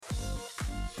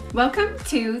Welcome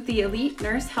to the Elite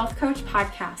Nurse Health Coach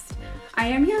Podcast. I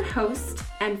am your host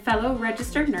and fellow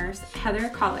registered nurse, Heather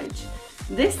College.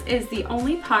 This is the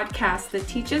only podcast that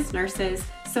teaches nurses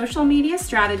social media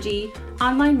strategy,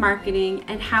 online marketing,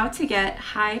 and how to get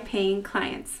high-paying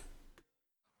clients.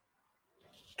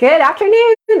 Good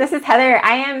afternoon. This is Heather.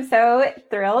 I am so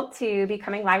thrilled to be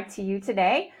coming live to you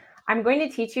today. I'm going to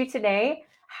teach you today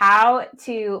how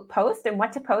to post and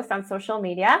what to post on social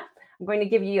media. I'm going to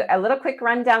give you a little quick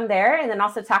rundown there and then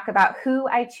also talk about who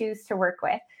I choose to work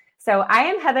with. So I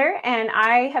am Heather, and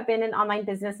I have been in online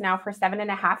business now for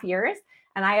 7.5 years,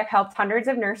 and I have helped hundreds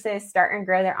of nurses start and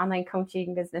grow their online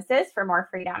coaching businesses for more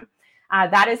freedom.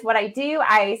 That is what I do.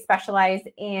 I specialize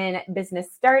in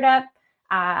business startup,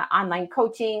 online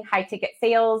coaching, high ticket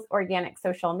sales, organic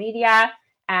social media,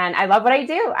 and I love what I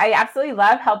do. I absolutely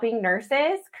love helping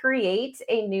nurses create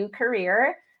a new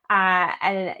career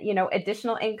and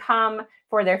additional income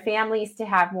for their families to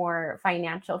have more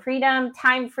financial freedom,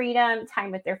 time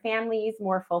with their families,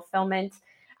 more fulfillment.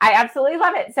 I absolutely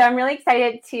love it. So I'm really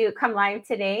excited to come live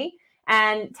today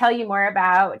and tell you more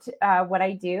about what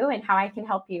I do and how I can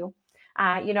help you.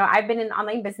 I've been in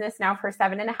online business now for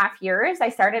 7.5 years. I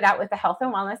started out with a health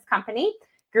and wellness company,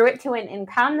 grew it to an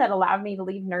income that allowed me to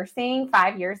leave nursing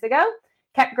 5 years ago.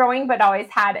 Kept growing, but always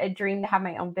had a dream to have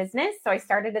my own business. So I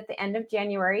started at the end of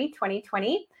January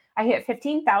 2020. I hit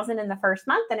 15,000 in the first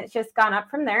month, and it's just gone up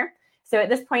from there. So at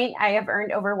this point, I have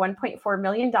earned over $1.4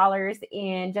 million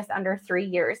in just under 3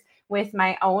 years with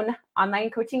my own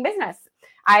online coaching business.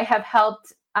 I have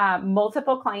helped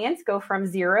multiple clients go from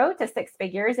 0 to 6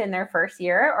 figures in their first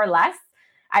year or less.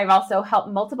 I've also helped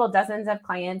multiple dozens of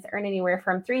clients earn anywhere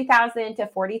from $3,000 to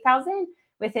 $40,000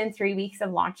 within 3 weeks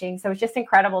of launching. So it's just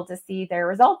incredible to see their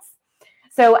results.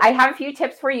 So I have a few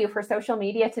tips for you for social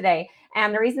media today.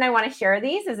 And the reason I want to share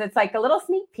these is it's like a little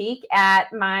sneak peek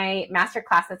at my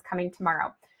masterclass that's coming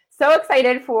tomorrow. So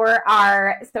excited for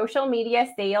our social media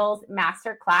sales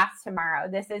masterclass tomorrow.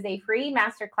 This is a free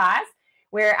masterclass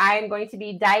where I'm going to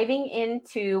be diving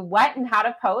into what and how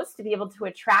to post to be able to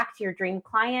attract your dream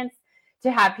clients, to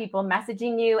have people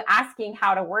messaging you, asking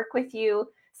how to work with you.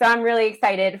 So I'm really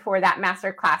excited for that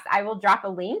masterclass. I will drop a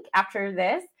link after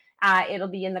this. It'll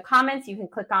be in the comments. You can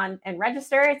click on and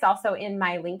register. It's also in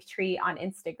my link tree on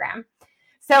Instagram.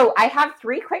 So I have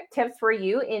 3 quick tips for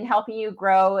you in helping you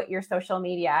grow your social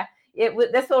media.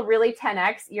 This will really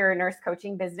 10x your nurse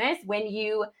coaching business when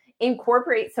you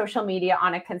incorporate social media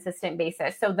on a consistent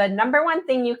basis. So the number one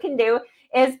thing you can do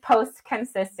is post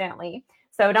consistently.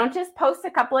 So don't just post a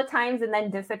couple of times and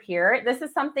then disappear. This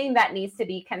is something that needs to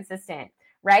be consistent,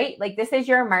 right? Like this is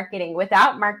your marketing.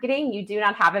 Without marketing, you do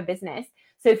not have a business.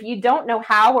 So if you don't know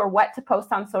how or what to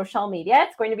post on social media,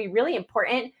 it's going to be really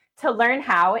important to learn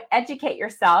how, educate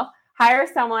yourself, hire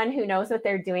someone who knows what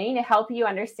they're doing to help you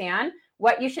understand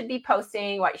what you should be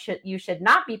posting, what you should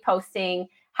not be posting,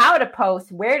 how to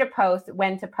post, where to post,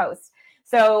 when to post.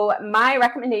 So my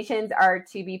recommendations are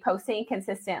to be posting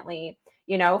consistently,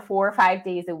 4 or 5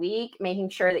 days a week, making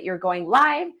sure that you're going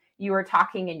live, you are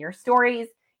talking in your stories,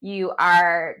 you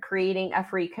are creating a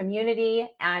free community,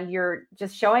 and you're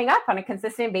just showing up on a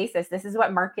consistent basis. This is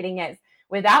what marketing is.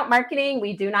 Without marketing,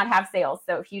 we do not have sales.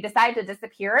 So if you decide to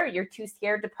disappear, you're too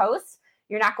scared to post,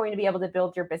 you're not going to be able to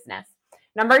build your business.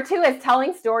 Number 2 is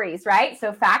telling stories, right?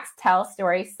 So facts tell,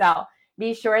 stories sell.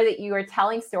 Be sure that you are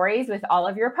telling stories with all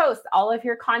of your posts, all of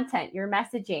your content, your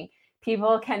messaging.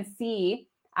 People can see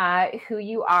who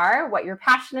you are, what you're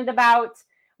passionate about,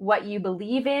 what you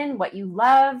believe in, what you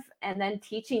love, and then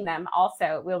teaching them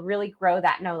also will really grow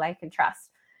that know, like, and trust.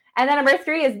 And then number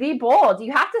 3 is be bold.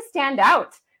 You have to stand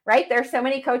out, right? There's so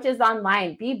many coaches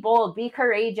online. Be bold, be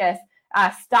courageous,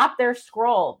 stop their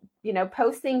scroll,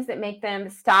 post things that make them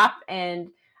stop and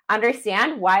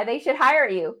understand why they should hire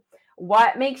you.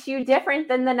 What makes you different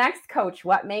than the next coach?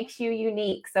 What makes you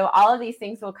unique? So all of these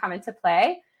things will come into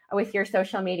play with your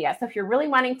social media. So if you're really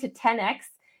wanting to 10x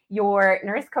your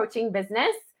nurse coaching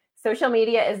business, social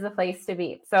media is the place to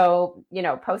be. So,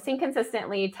 posting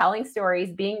consistently, telling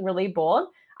stories, being really bold.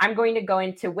 I'm going to go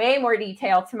into way more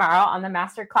detail tomorrow on the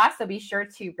masterclass, so be sure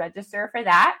to register for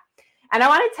that. And I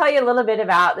want to tell you a little bit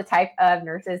about the type of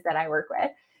nurses that I work with.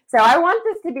 So I want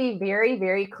this to be very,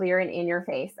 very clear and in your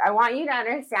face. I want you to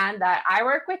understand that I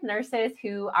work with nurses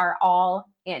who are all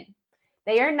in.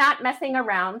 They are not messing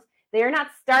around. They are not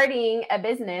starting a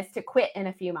business to quit in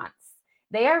a few months.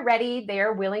 They are ready. They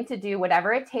are willing to do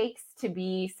whatever it takes to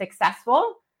be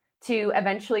successful, to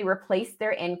eventually replace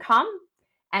their income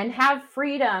and have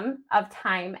freedom of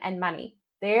time and money.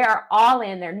 They are all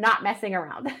in. They're not messing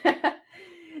around.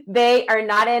 They are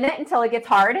not in it until it gets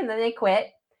hard and then they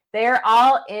quit. They're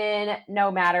all in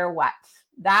no matter what.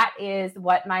 That is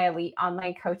what my Elite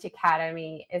Online Coach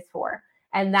Academy is for.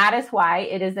 And that is why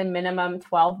it is a minimum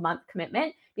 12-month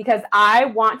commitment, because I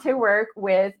want to work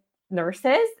with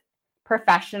nurses,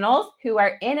 professionals who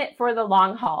are in it for the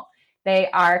long haul. They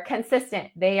are consistent.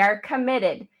 They are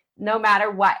committed no matter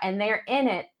what, and they're in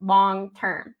it long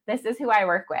term. This is who I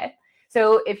work with.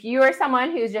 So if you are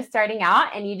someone who's just starting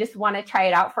out and you just want to try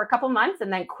it out for a couple months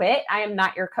and then quit, I am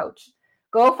not your coach.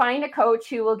 Go find a coach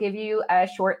who will give you a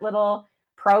short little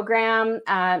program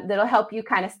that'll help you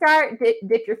kind of start,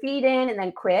 dip your feet in, and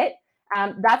then quit.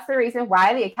 That's the reason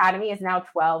why the Academy is now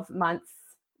 12 months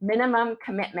minimum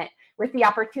commitment, with the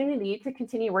opportunity to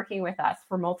continue working with us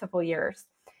for multiple years.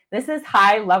 This is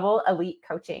high-level elite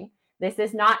coaching. This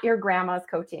is not your grandma's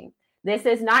coaching. This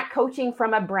is not coaching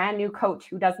from a brand new coach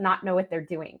who does not know what they're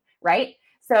doing, right?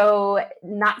 So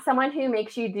not someone who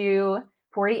makes you do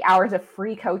 40 hours of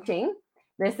free coaching.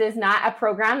 This is not a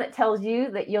program that tells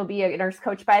you that you'll be a nurse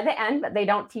coach by the end, but they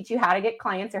don't teach you how to get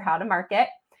clients or how to market.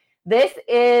 This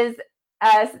is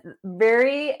a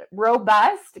very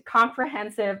robust,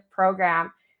 comprehensive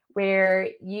program where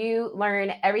you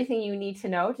learn everything you need to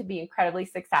know to be incredibly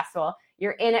successful.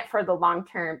 You're in it for the long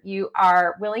term. You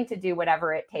are willing to do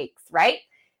whatever it takes, right?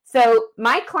 So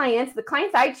my clients, the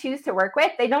clients I choose to work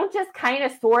with, they don't just kind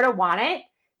of sort of want it.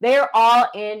 They're all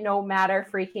in no matter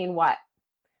freaking what.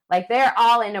 Like they're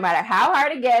all in no matter how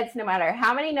hard it gets, no matter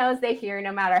how many no's they hear,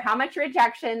 no matter how much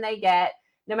rejection they get,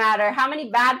 no matter how many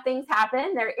bad things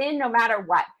happen, they're in no matter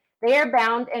what. They are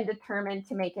bound and determined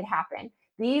to make it happen.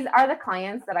 These are the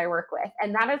clients that I work with.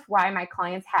 And that is why my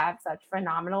clients have such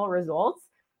phenomenal results,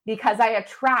 because I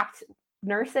attract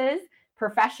nurses,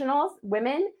 professionals,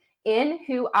 women in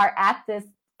who are at this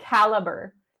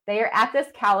caliber. They are at this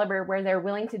caliber where they're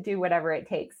willing to do whatever it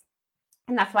takes.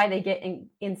 And that's why they get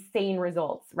insane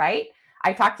results, right?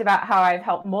 I talked about how I've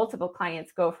helped multiple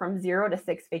clients go from 0 to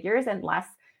 6 figures in less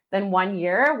than 1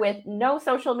 year with no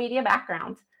social media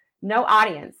background, no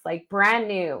audience, like brand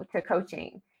new to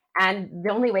coaching. And the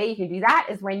only way you can do that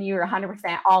is when you're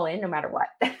 100% all in, no matter what.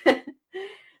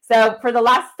 So for the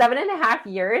last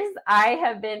 7.5 years, I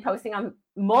have been posting on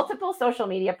multiple social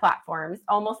media platforms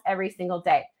almost every single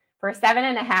day for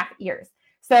 7.5 years.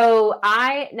 So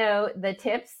I know the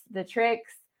tips, the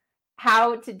tricks,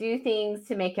 how to do things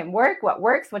to make them work, what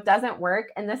works, what doesn't work.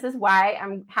 And this is why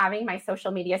I'm having my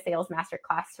social media sales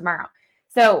masterclass tomorrow.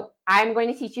 So I'm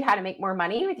going to teach you how to make more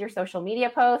money with your social media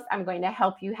posts. I'm going to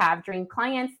help you have dream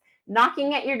clients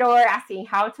knocking at your door, asking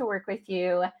how to work with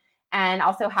you, and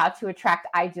also how to attract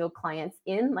ideal clients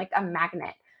in like a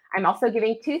magnet. I'm also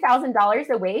giving $2,000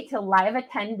 away to live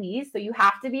attendees. So you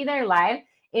have to be there live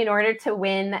in order to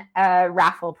win a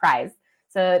raffle prize.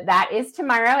 So that is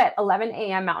tomorrow at 11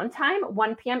 a.m. Mountain Time,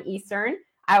 1 p.m. Eastern.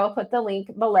 I will put the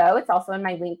link below. It's also in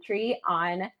my link tree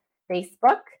on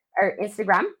Facebook or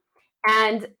Instagram.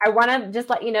 And I want to just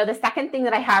let you know, the second thing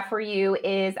that I have for you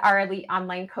is our Elite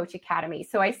Online Coach Academy.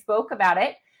 So I spoke about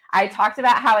it. I talked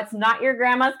about how it's not your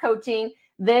grandma's coaching.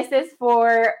 This is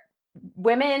for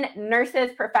women,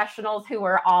 nurses, professionals who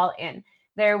are all in.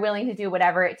 They're willing to do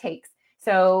whatever it takes.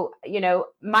 So,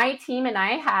 my team and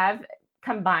I have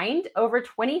combined over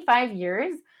 25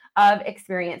 years of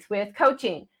experience with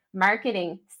coaching,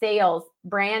 marketing, sales,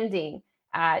 branding,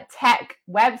 tech,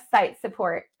 website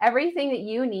support, everything that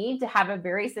you need to have a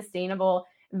very sustainable,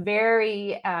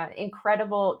 very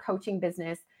incredible coaching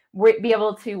business, be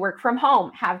able to work from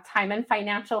home, have time and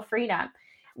financial freedom.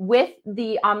 With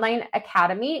the online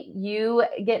academy, you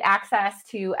get access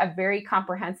to a very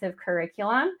comprehensive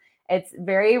curriculum. It's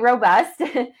very robust.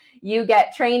 You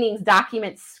get trainings,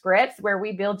 documents, scripts where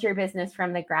we build your business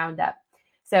from the ground up.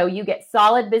 So you get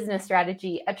solid business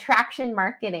strategy, attraction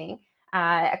marketing,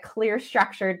 a clear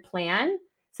structured plan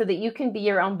so that you can be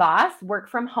your own boss, work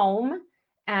from home,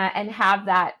 and have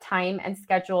that time and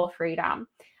schedule freedom.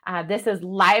 This is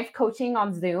live coaching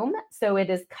on Zoom, so it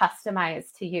is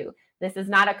customized to you. This is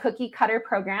not a cookie cutter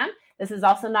program. This is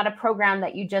also not a program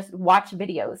that you just watch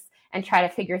videos and try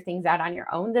to figure things out on your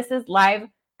own. This is live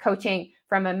coaching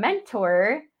from a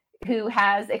mentor who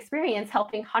has experience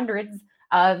helping hundreds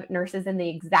of nurses in the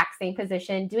exact same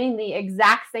position, doing the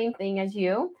exact same thing as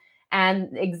you, and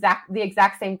the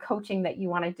exact same coaching that you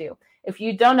want to do. If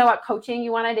you don't know what coaching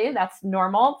you want to do, that's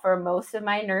normal for most of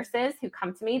my nurses who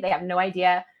come to me. They have no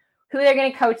idea who they're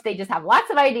going to coach. They just have lots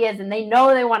of ideas and they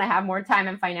know they want to have more time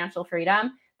and financial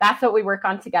freedom. That's what we work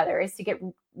on together, is to get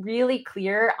really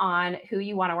clear on who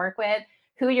you want to work with,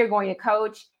 who you're going to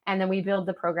coach, and then we build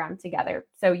the program together.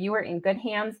 So you are in good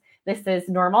hands. This is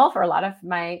normal for a lot of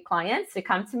my clients to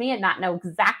come to me and not know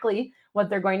exactly what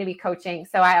they're going to be coaching.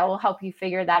 So I will help you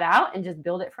figure that out and just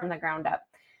build it from the ground up.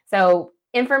 So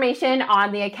information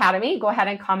on the Academy, go ahead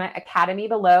and comment Academy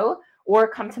below, or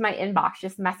come to my inbox.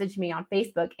 Just message me on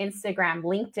Facebook, Instagram,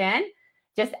 LinkedIn.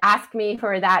 Just ask me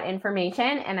for that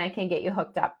information and I can get you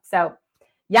hooked up. So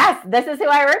yes, this is who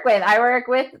I work with. I work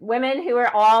with women who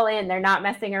are all in. They're not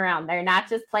messing around. They're not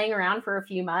just playing around for a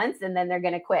few months and then they're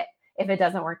going to quit if it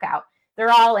doesn't work out.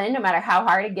 They're all in, no matter how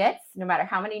hard it gets, no matter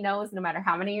how many no's, no matter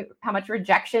how much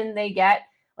rejection they get.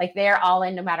 Like, they're all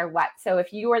in no matter what. So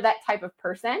if you are that type of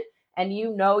person and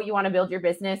you know you want to build your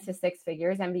business to 6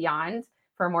 figures and beyond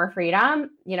for more freedom,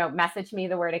 message me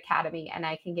the word Academy and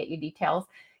I can get you details.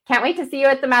 Can't wait to see you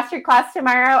at the masterclass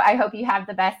tomorrow. I hope you have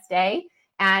the best day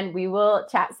and we will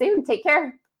chat soon. Take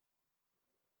care.